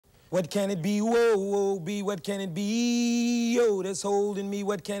What can it be? Whoa, whoa, be, what can it be? Oh, that's holding me.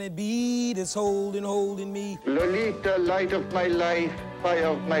 What can it be? That's holding me. Lolita, light of my life, fire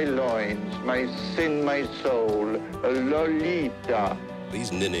of my loins, my sin, my soul, Lolita.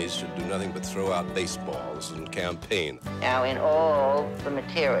 These ninnies should do nothing but throw out baseballs and campaign. Now, in all the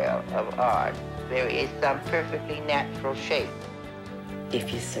material of art, there is some perfectly natural shape.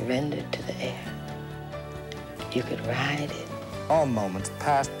 If you surrendered to the air, you could ride it. All moments,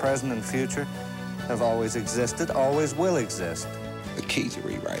 past, present, and future, have always existed, always will exist. The key to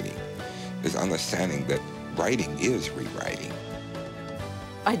rewriting is understanding that writing is rewriting.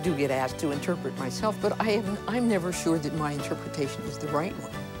 I do get asked to interpret myself, but I'm never sure that my interpretation is the right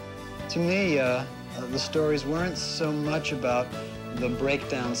one. To me, the stories weren't so much about the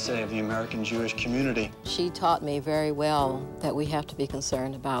breakdown, say, of the American Jewish community. She taught me very well that we have to be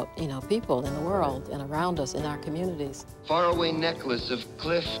concerned about, people in the world and around us in our communities. Faraway necklace of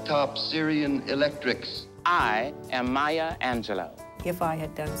cliff-top Syrian electrics. I am Maya Angelou. If I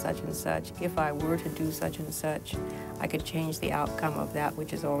had done such and such, if I were to do such and such, I could change the outcome of that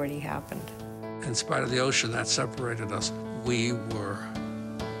which has already happened. In spite of the ocean that separated us, we were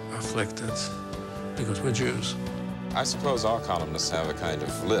afflicted because we're Jews. I suppose all columnists have a kind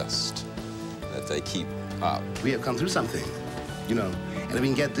of list that they keep up. We have come through something, and if we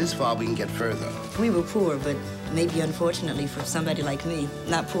can get this far, we can get further. We were poor, but maybe unfortunately for somebody like me,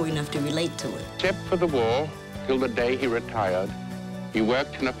 not poor enough to relate to it. Except for the war, till the day he retired, he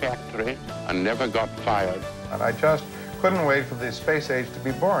worked in a factory and never got fired. And I just couldn't wait for the space age to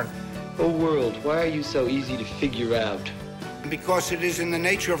be born. Oh, world, why are you so easy to figure out? Because it is in the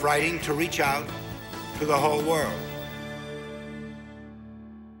nature of writing to reach out to the whole world.